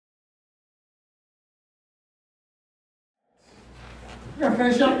We're going to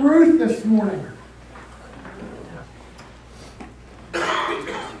finish up Ruth this morning.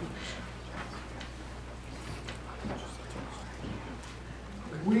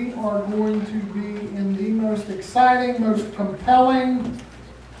 We are going to be in the most exciting, most compelling,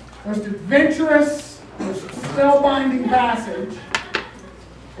 most adventurous, most spellbinding passage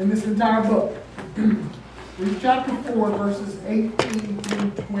in this entire book. Ruth chapter 4, verses 18 through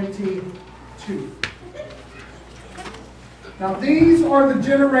 22. Now these are the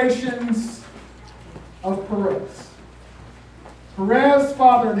generations of Perez. Perez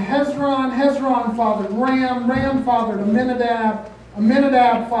fathered Hezron, Hezron fathered Ram, Ram fathered Amminadab,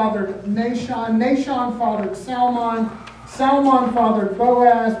 Amminadab fathered Nahshon, Nahshon fathered Salmon, Salmon fathered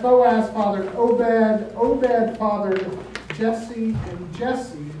Boaz, Boaz fathered Obed, Obed fathered Jesse, and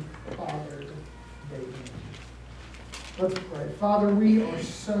Jesse fathered David. Let's pray. Father, we are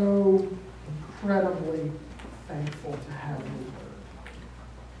so incredibly thankful to have your word.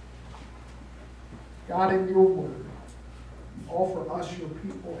 God, in your word, offer us, your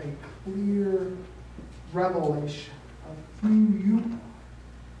people, a clear revelation of who you are.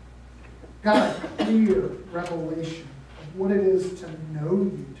 God, a clear revelation of what it is to know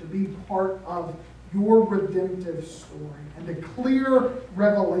you, to be part of your redemptive story, and a clear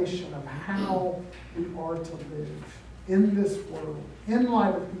revelation of how we are to live in this world, in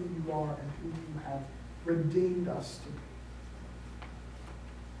light of who you are and who you have redeemed us to be.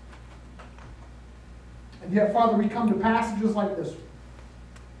 And yet, Father, we come to passages like this one.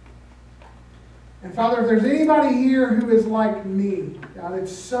 And Father, if there's anybody here who is like me, God,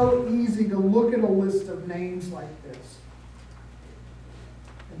 it's so easy to look at a list of names like this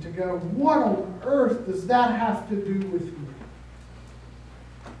and to go, what on earth does that have to do with you?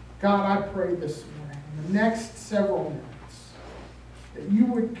 God, I pray this morning, in the next several minutes, that you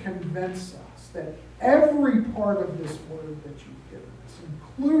would convince us that every part of this word that you've given us,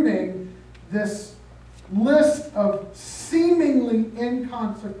 including this list of seemingly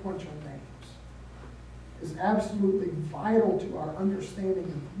inconsequential names, is absolutely vital to our understanding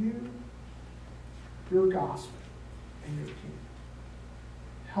of you, your gospel, and your kingdom.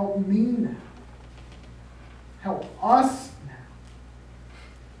 Help me now. Help us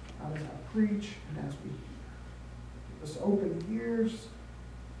now. As I preach and as we hear. Give us open ears.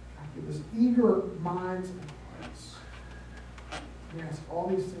 Give us eager minds and hearts. We ask all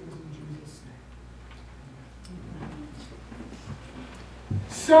these things in Jesus' name.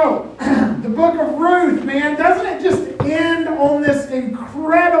 So, the book of Ruth, man, doesn't it just end on this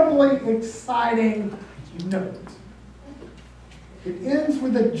incredibly exciting note? It ends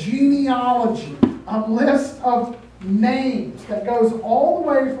with a genealogy, a list of names that goes all the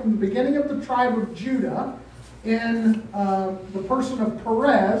way from the beginning of the tribe of Judah in the person of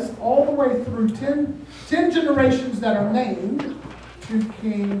Perez, all the way through 10 generations that are named to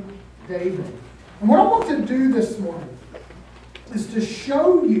King David. And what I want to do this morning is to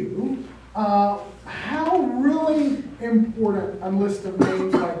show you how really important a list of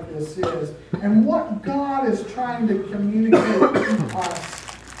names like this is and what God is trying to communicate to us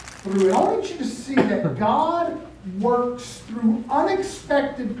through it. I want you to see that God works through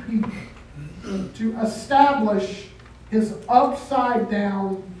unexpected people to establish his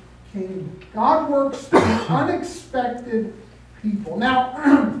upside-down kingdom. God works through unexpected people.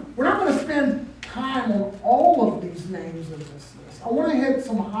 Now, we're not going to spend time on all of these names of this list. I want to hit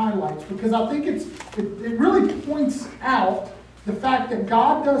some highlights because I think it really points out the fact that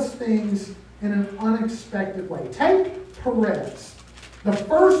God does things in an unexpected way. Take Perez, the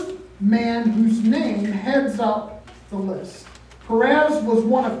first man whose name heads up the list. Perez was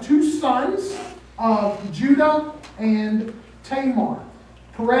one of two sons of Judah and Tamar.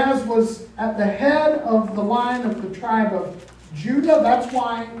 Perez was at the head of the line of the tribe of Judah. That's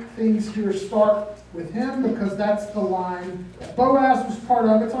why things here start with him, because that's the line that Boaz was part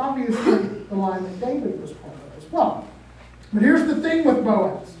of. It's obviously the line that David was part of as well. But here's the thing with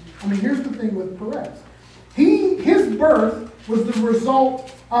Boaz. Here's the thing with Perez. His birth was the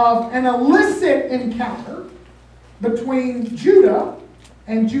result of an illicit encounter between Judah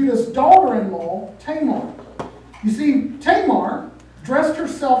and Judah's daughter-in-law, Tamar. You see, Tamar dressed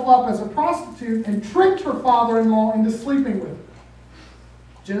herself up as a prostitute and tricked her father-in-law into sleeping with her.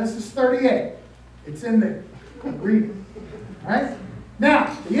 Genesis 38. It's in there. Read it. All right?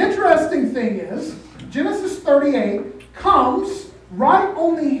 Now, the interesting thing is, Genesis 38 comes right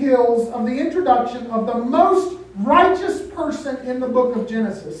on the heels of the introduction of the most righteous person in the book of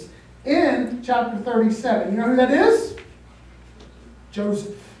Genesis in chapter 37. You know who that is?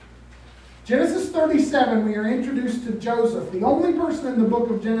 Joseph. Genesis 37, we are introduced to Joseph, the only person in the book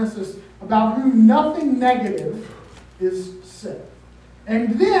of Genesis about whom nothing negative is said.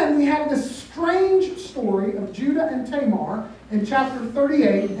 And then we have this strange story of Judah and Tamar in chapter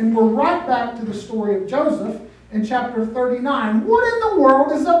 38, and we're right back to the story of Joseph in chapter 39. What in the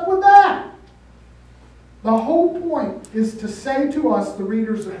world is up with that? The whole point is to say to us, the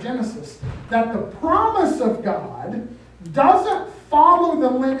readers of Genesis, that the promise of God doesn't follow the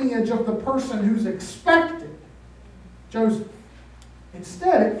lineage of the person who's expected, Joseph.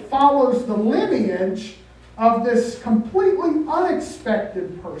 Instead, it follows the lineage of this completely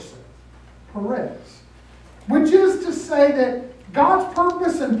unexpected person, Perez. Which is to say that God's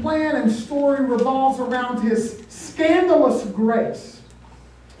purpose and plan and story revolves around His scandalous grace.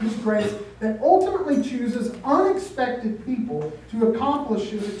 His grace that ultimately chooses unexpected people to accomplish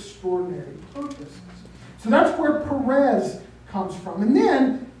His extraordinary purposes. So that's where Perez comes from. And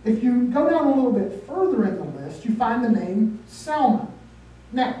then, if you go down a little bit further in the list, you find the name Salmon.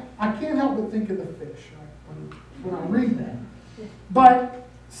 Now, I can't help but think of the fish, right, when I read that. But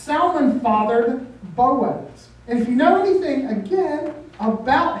Salmon fathered Boaz. And if you know anything, again,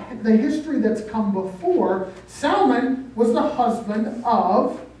 about the history that's come before, Salmon was the husband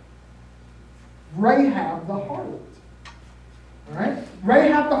of Rahab the harlot. All right?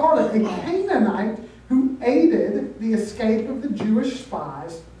 Rahab the harlot, a Canaanite who aided the escape of the Jewish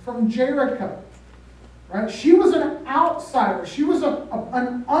spies from Jericho. Right? She was an outsider. She was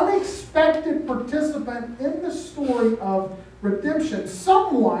an unexpected participant in the story of redemption.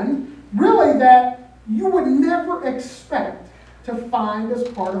 Someone, really, that you would never expect to find as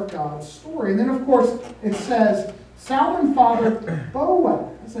part of God's story. And then, of course, it says, Salmon fathered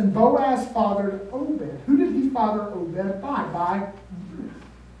Boaz, and Boaz fathered Obed. Who did he father Obed by? By Ruth,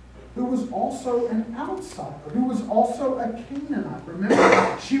 who was also an outsider, who was also a Canaanite.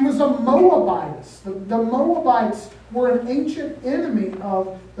 Remember, she was a Moabitess. The Moabites were an ancient enemy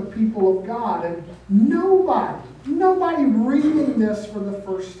of the people of God. And nobody reading this for the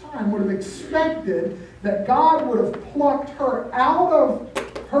first time would have expected that God would have plucked her out of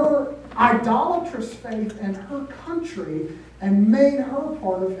her idolatrous faith and her country and made her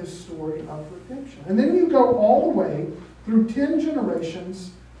part of His story of redemption. And then you go all the way through 10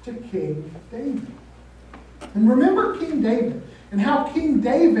 generations to King David. And remember King David and how King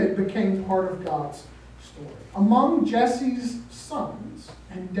David became part of God's story. Among Jesse's sons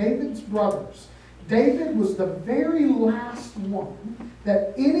and David's brothers, David was the very last one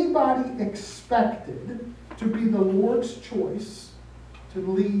that anybody expected to be the Lord's choice to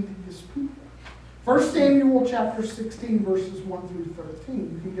lead His people. 1 Samuel chapter 16, verses 1 through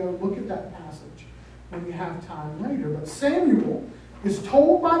 13. You can go look at that passage when you have time later. But Samuel is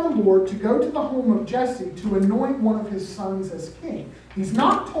told by the Lord to go to the home of Jesse to anoint one of his sons as king. He's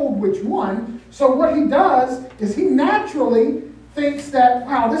not told which one, so what he does is he naturally thinks that,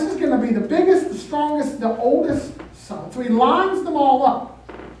 wow, this is going to be the biggest, the strongest, the oldest son. So he lines them all up.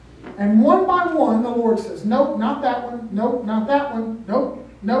 And one by one, the Lord says, nope, not that one, nope, not that one, nope,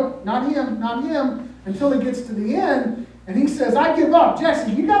 nope, not him, not him, until he gets to the end, and he says, I give up.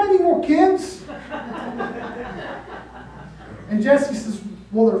 Jesse, you got any more kids? And Jesse says,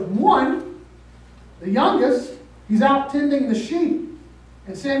 well, there's one, the youngest. He's out tending the sheep.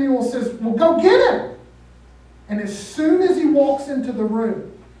 And Samuel says, well, go get him. And as soon as he walks into the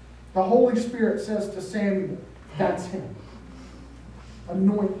room, the Holy Spirit says to Samuel, that's him.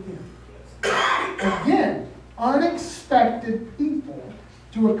 Anoint him. Again, unexpected people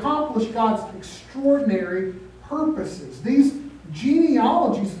to accomplish God's extraordinary purposes. These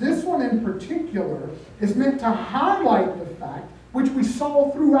genealogies, this one in particular, is meant to highlight the fact, which we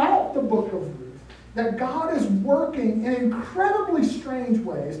saw throughout the book of Ruth, that God is working in incredibly strange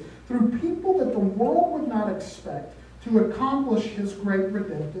ways through people that the world would not expect to accomplish His great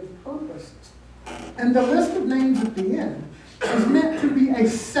redemptive purposes. And the list of names at the end is meant to be a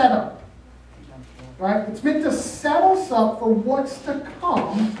setup. Right? It's meant to set us up for what's to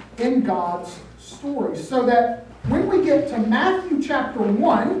come in God's story. So that when we get to Matthew chapter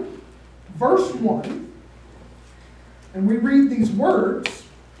 1, verse 1, and we read these words,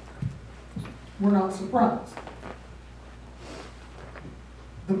 we're not surprised.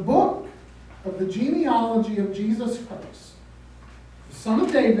 The book of the genealogy of Jesus Christ, the son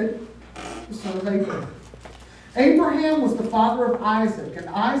of David, the son of Abraham. Abraham was the father of Isaac, and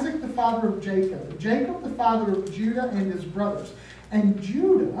Isaac the father of Jacob, and Jacob the father of Judah and his brothers, and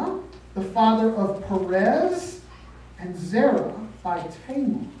Judah the father of Perez and Zerah by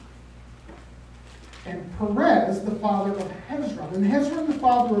Tamar, and Perez the father of Hezron, and Hezron the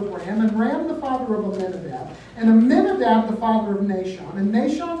father of Ram, and Ram the father of Amminadab, and Amminadab the father of Nahshon, and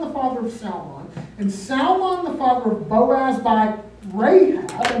Nahshon the father of Salmon, and Salmon the father of Boaz by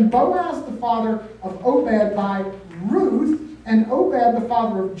Rahab, and Boaz the father of Obed by Ruth, and Obed the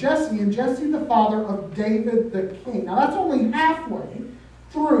father of Jesse, and Jesse the father of David the king. Now that's only halfway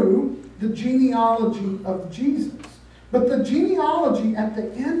through the genealogy of Jesus. But the genealogy at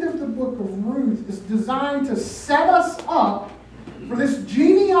the end of the book of Ruth is designed to set us up for this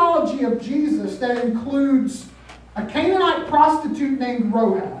genealogy of Jesus that includes a Canaanite prostitute named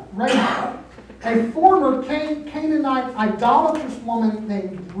Rahab, a former Canaanite idolatrous woman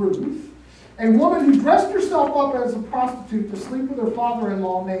named Ruth, a woman who dressed herself up as a prostitute to sleep with her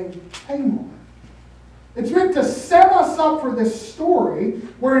father-in-law named Tamar. It's meant to set us up for this story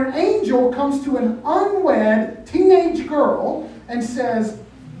where an angel comes to an unwed teenage girl and says,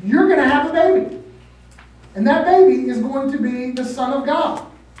 "You're going to have a baby. And that baby is going to be the Son of God."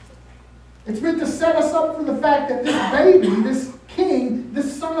 It's meant to set us up for the fact that this baby, this king,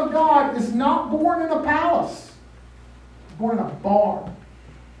 this Son of God, is not born in a palace. He's born in a barn.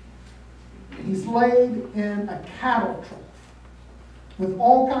 He's laid in a cattle trough with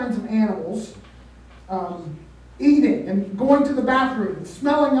all kinds of animals eating and going to the bathroom and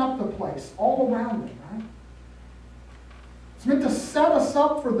smelling up the place all around him, right? It's meant to set us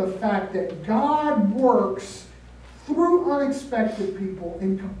up for the fact that God works through unexpected people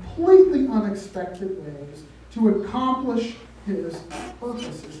in completely unexpected ways to accomplish his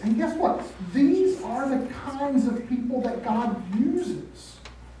purposes. And guess what? These are the kinds of people that God uses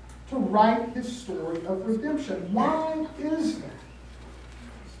to write his story of redemption. Why is that?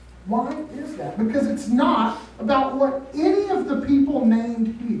 Why is that? Because it's not about what any of the people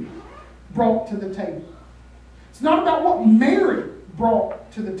named here brought to the table. It's not about what Mary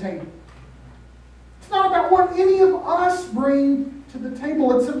brought to the table. It's not about what any of us bring to the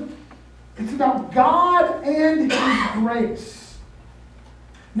table. It's about God and his grace.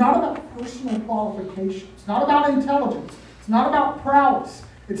 Not about personal qualifications. Not about intelligence. It's not about prowess.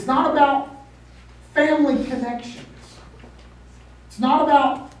 It's not about family connections. It's not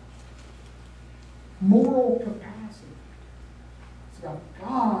about moral capacity. It's about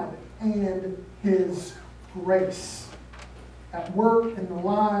God and his grace at work in the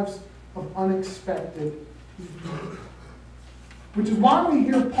lives of unexpected people. Which is why we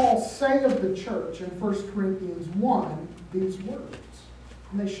hear Paul say of the church in 1 Corinthians 1 these words.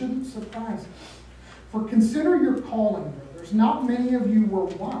 And they shouldn't surprise us. "For consider your calling, brothers. Not many of you were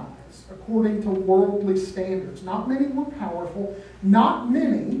wise according to worldly standards. Not many were powerful. Not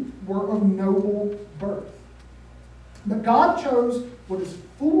many were of noble birth. But God chose what is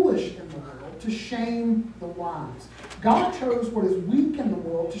foolish in the world to shame the wise. God chose what is weak in the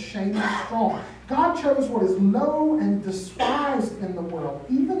world to shame the strong. God chose what is low and despised in the world,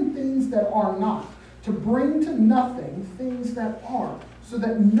 even things that are not, to bring to nothing things that are, so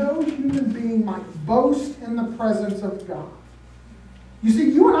that no human being might boast in the presence of God." You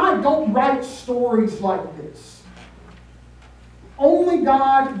see, you and I don't write stories like this. Only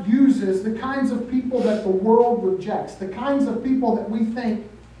God uses the kinds of people that the world rejects, the kinds of people that we think,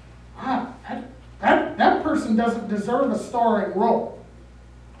 that person doesn't deserve a starring role.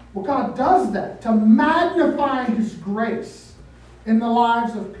 Well, God does that to magnify his grace in the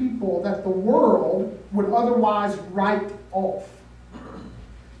lives of people that the world would otherwise write off.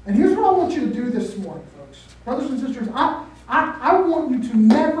 And here's what I want you to do this morning, folks. Brothers and sisters, I want you to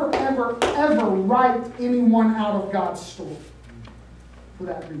never, ever, ever write anyone out of God's story for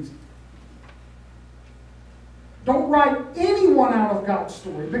that reason. Don't write anyone out of God's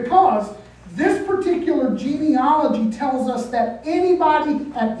story, because this particular genealogy tells us that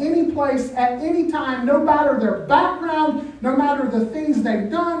anybody at any place at any time, no matter their background, no matter the things they've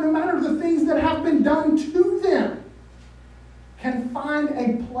done, no matter the things that have been done to them, can find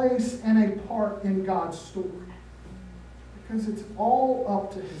a place and a part in God's story. Because it's all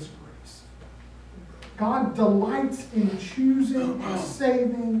up to his grace. God delights in choosing and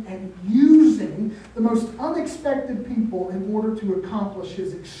saving and using the most unexpected people in order to accomplish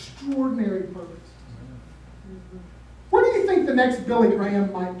his extraordinary purpose. Where do you think the next Billy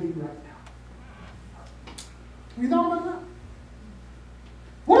Graham might be right now? Have you thought about that?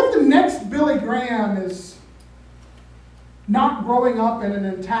 What if the next Billy Graham is not growing up in an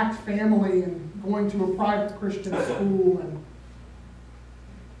intact family and going to a private Christian school and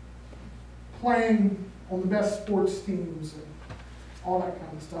playing on the best sports teams and all that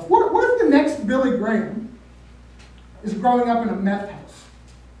kind of stuff? What if the next Billy Graham is growing up in a meth house?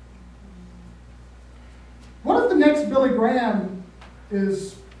 What if the next Billy Graham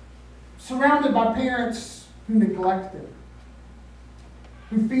is surrounded by parents who neglect them,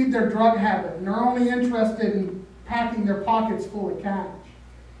 who feed their drug habit and are only interested in packing their pockets full of cash?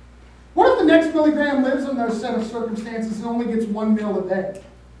 What if the next Billy Graham lives in those set of circumstances and only gets one meal a day?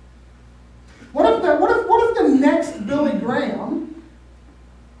 What if the next Billy Graham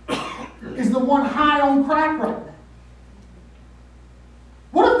is the one high on crack right now?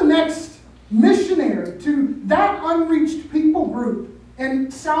 What if the next missionary to that unreached people group in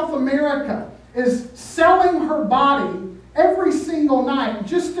South America is selling her body every single night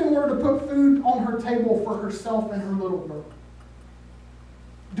just in order to put food on her table for herself and her little girl?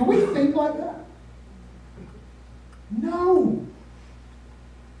 Do we think like that? No.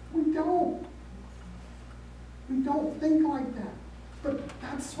 We don't. We don't think like that. But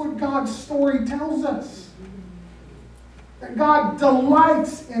that's what God's story tells us. That God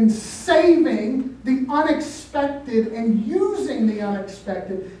delights in saving the unexpected and using the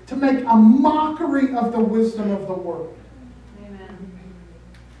unexpected to make a mockery of the wisdom of the world. Amen.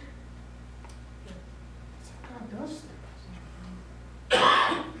 That's how God does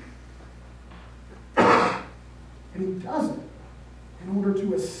things. And He does it in order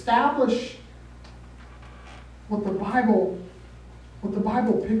to establish what the Bible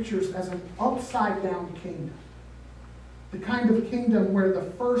pictures as an upside-down kingdom. The kind of kingdom where the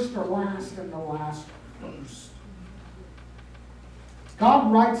first are last and the last are first. God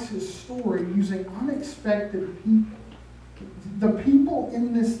writes His story using unexpected people. The people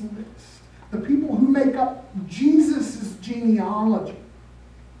in this list, the people who make up Jesus' genealogy,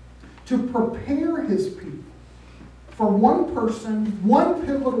 to prepare His people for one person, one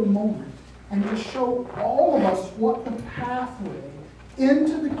pivotal moment, and to show all of us what the pathway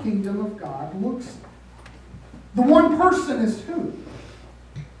into the kingdom of God looks like. The one person is who?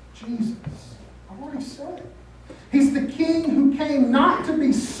 Jesus. I've already said it. He's the king who came not to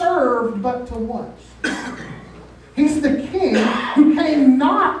be served, but to what? He's the king who came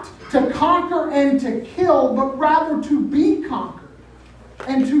not to conquer and to kill, but rather to be conquered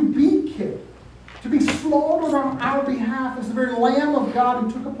and to be killed. To be slaughtered on our behalf as the very Lamb of God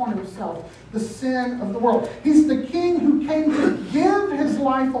who took upon Himself the sin of the world. He's the king who came to give His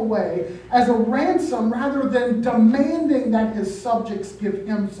life away as a ransom rather than demanding that His subjects give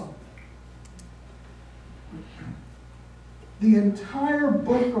Him something. The entire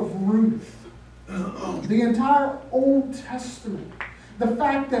book of Ruth, the entire Old Testament, the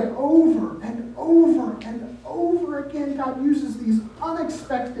fact that over and over and over again God uses these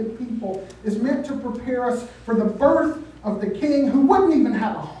unexpected people is meant to prepare us for the birth of the king who wouldn't even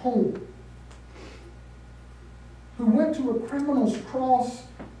have a home, who went to a criminal's cross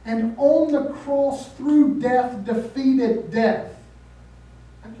and on the cross through death defeated death.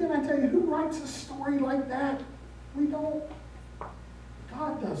 Again, I tell you, who writes a story like that? We don't.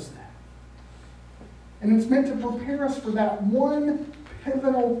 God does that. And it's meant to prepare us for that one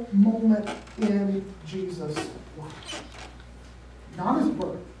pivotal moment in Jesus' life. Not His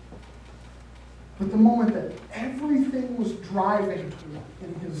birth, but the moment that everything was driving toward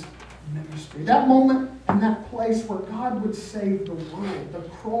in His ministry. That moment and that place where God would save the world, the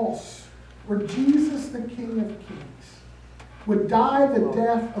cross, where Jesus, the King of Kings, would die the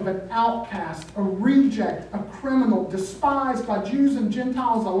death of an outcast, a reject, a criminal, despised by Jews and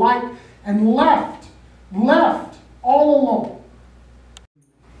Gentiles alike, and left all alone.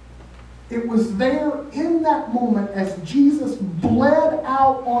 It was there in that moment as Jesus bled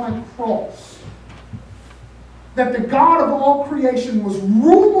out on a cross that the God of all creation was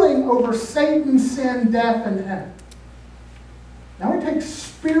ruling over Satan, sin, death, and hell. Now it takes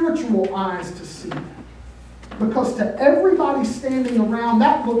spiritual eyes to see that. Because to everybody standing around,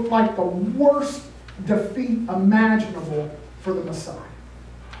 that looked like the worst defeat imaginable for the Messiah.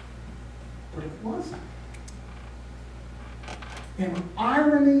 But it wasn't. In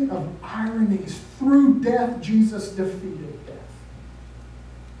irony of ironies, through death, Jesus defeated death.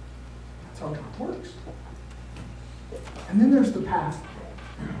 That's how God works. And then there's the pathway.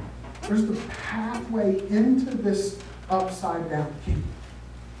 There's the pathway into this upside-down kingdom.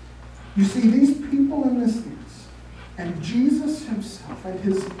 You see, these people in this list, and Jesus Himself and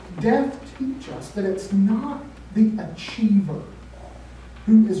His death teach us that it's not the achiever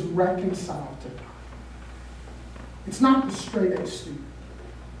who is reconciled to God. It's not the straight-A student.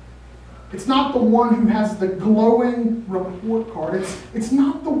 It's not the one who has the glowing report card. It's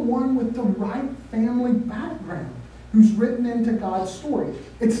not the one with the right family background who's written into God's story.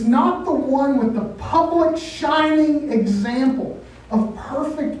 It's not the one with the public shining example of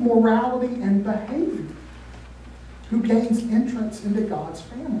perfect morality and behavior who gains entrance into God's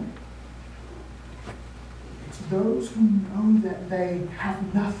family. It's those who know that they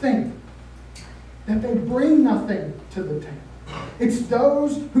have nothing, that they bring nothing to the table. It's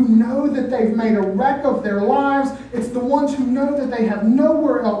those who know that they've made a wreck of their lives. It's the ones who know that they have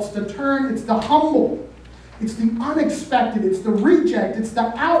nowhere else to turn. It's the humble. It's the unexpected. It's the reject. It's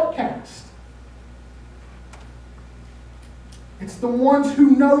the outcast. It's the ones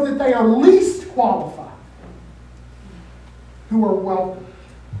who know that they are least qualified who are welcome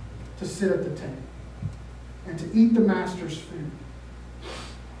to sit at the table and to eat the Master's food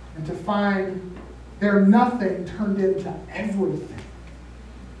and to find their nothing turned into everything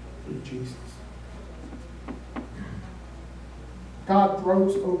through Jesus. God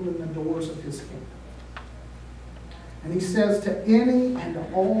throws open the doors of his kingdom. And he says to any and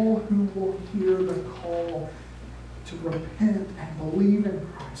all who will hear the call to repent and believe in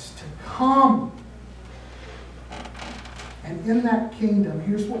Christ, to come. And in that kingdom,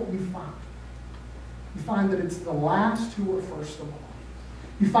 here's what you find. You find that it's the last who are first of all.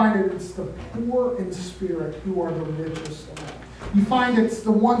 You find that it's the poor in spirit who are the richest of all. You find it's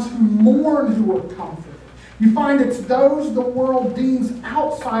the ones who mourn who are comforted. You find it's those the world deems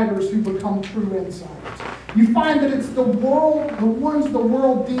outsiders who become true insiders. You find that it's the ones the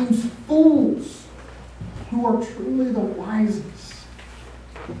world deems fools who are truly the wisest.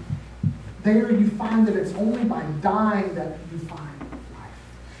 There you find that it's only by dying that you find life.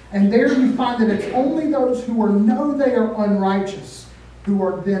 And there you find that it's only those who know they are unrighteous who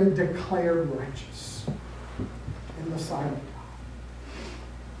are then declared righteous in the sight of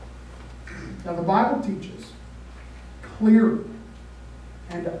God. Now the Bible teaches clearly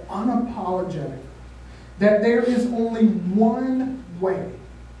and unapologetically that there is only one way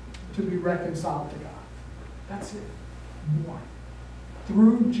to be reconciled to God. That's it. One.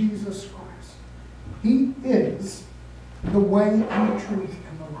 Through Jesus Christ. He is the way and the truth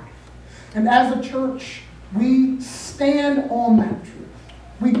and the life. And as a church, we stand on that truth.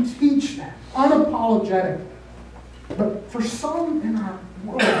 We teach that unapologetically. But for some in our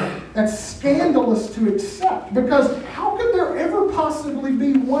world, that's scandalous to accept, because how could there ever possibly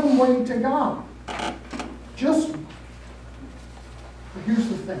be one way to God? Just one. But here's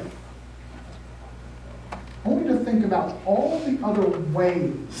the thing. I want you to think about all the other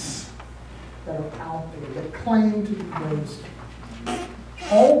ways that are out there that claim to be ways.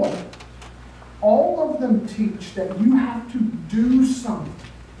 All of them. All of them teach that you have to do something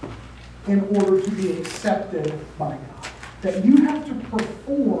in order to be accepted by God. That you have to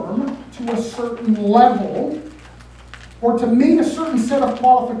perform to a certain level or to meet a certain set of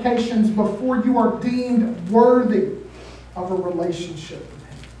qualifications before you are deemed worthy of a relationship with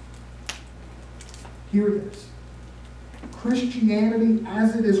Him. Hear this. Christianity,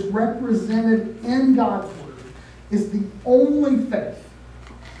 as it is represented in God's Word, is the only faith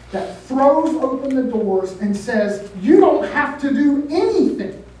that throws open the doors and says, you don't have to do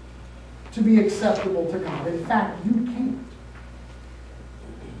anything to be acceptable to God. In fact, you can't.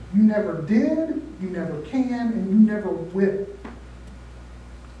 You never did, you never can, and you never will.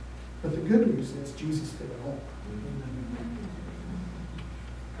 But the good news is Jesus did it all.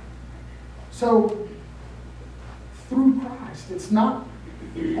 So, through Christ, it's not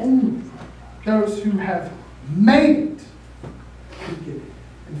only those who have made it who get it.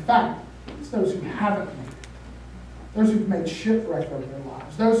 In fact, it's those who haven't made it. Those who've made shipwreck of their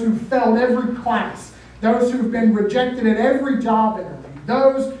lives. Those who've failed every class. Those who've been rejected at every job interview.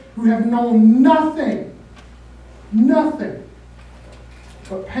 Those who have known nothing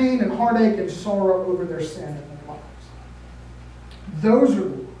but pain and heartache and sorrow over their sin in their lives. Those are the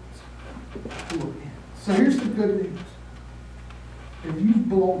ones who are in. So here's the good news. If you've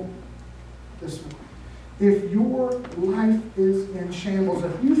blown it this morning, if your life is in shambles,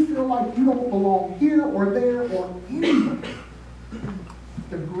 if you feel like you don't belong here or there or anywhere,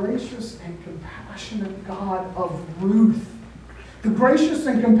 the gracious and compassionate God of Ruth, the gracious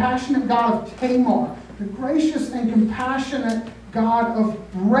and compassionate God of Tamar, the gracious and compassionate God of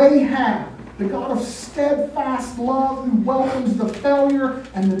Rahab, the God of steadfast love who welcomes the failure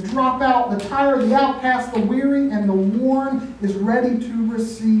and the dropout, the tired, the outcast, the weary, and the worn, is ready to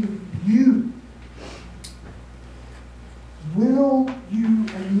receive you. Will you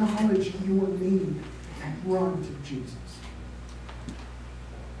acknowledge your need and run to Jesus?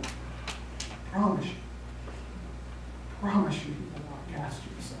 Promise you. Promise you he will not cast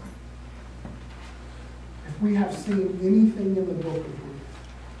you aside. If we have seen anything in the book of Ruth,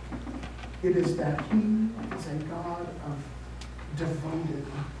 it is that he is a God of devoted,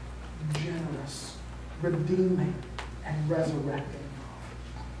 generous, redeeming, and resurrecting love.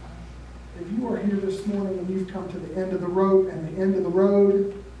 If you are here this morning and you've come to the end of the road, and the end of the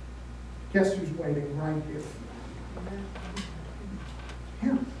road, guess who's waiting right here?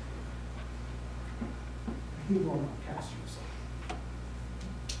 Him. He will not cast you aside.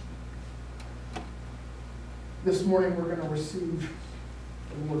 This morning we're going to receive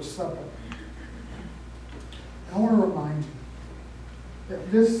the Lord's Supper. I want to remind you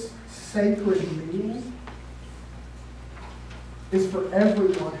that this sacred meal is for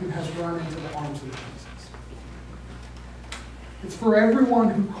everyone who has run into the arms of Jesus. It's for everyone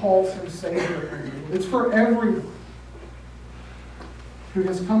who calls him Savior and Lord. It's for everyone who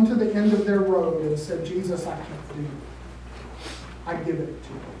has come to the end of their road and said, Jesus, I can't do it. I give it to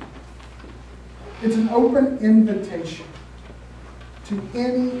you. It's an open invitation to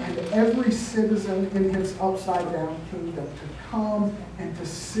any and every citizen in his upside-down kingdom to come and to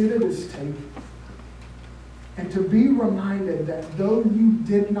sit at his table and to be reminded that though you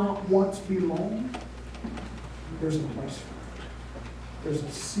did not once belong, there's a place for you. There's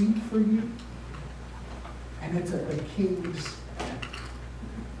a seat for you, and it's at the king's table.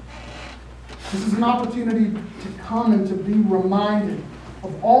 This is an opportunity to come and to be reminded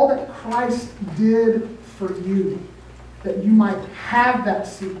of all that Christ did for you, that you might have that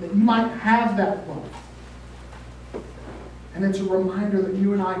seat, that you might have that love. And it's a reminder that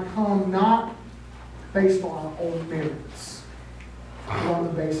you and I come not based on our own merits, but on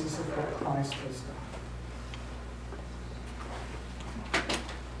the basis of what Christ has done.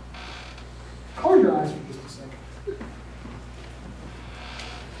 Close your eyes for just a second.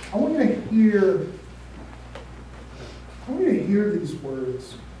 I want you to hear these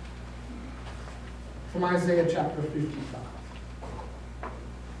words from Isaiah chapter 55.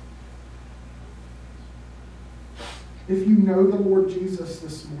 If you know the Lord Jesus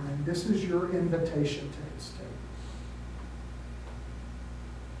this morning, this is your invitation to his table.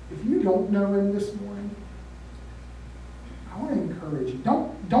 If you don't know him this morning, I want to encourage you.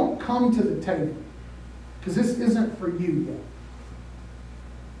 Don't come to the table, because this isn't for you yet.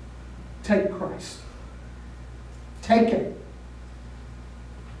 Take Christ. Take it.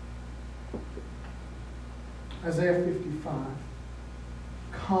 Isaiah 55.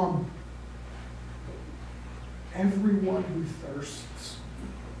 Come, everyone who thirsts,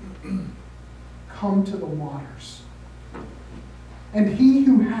 come to the waters. And he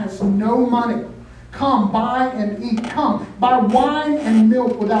who has no money, come, buy and eat. Come, buy wine and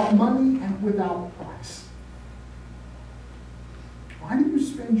milk without money and without price. Why do you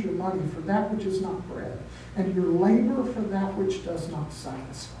spend your money for that which is not bread, and your labor for that which does not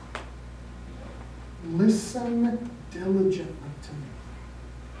satisfy? Listen diligently to me,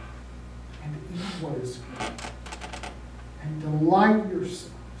 and eat what is good, and delight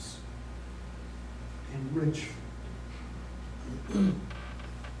yourselves in rich food.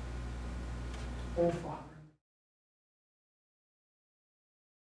 Oh, Father,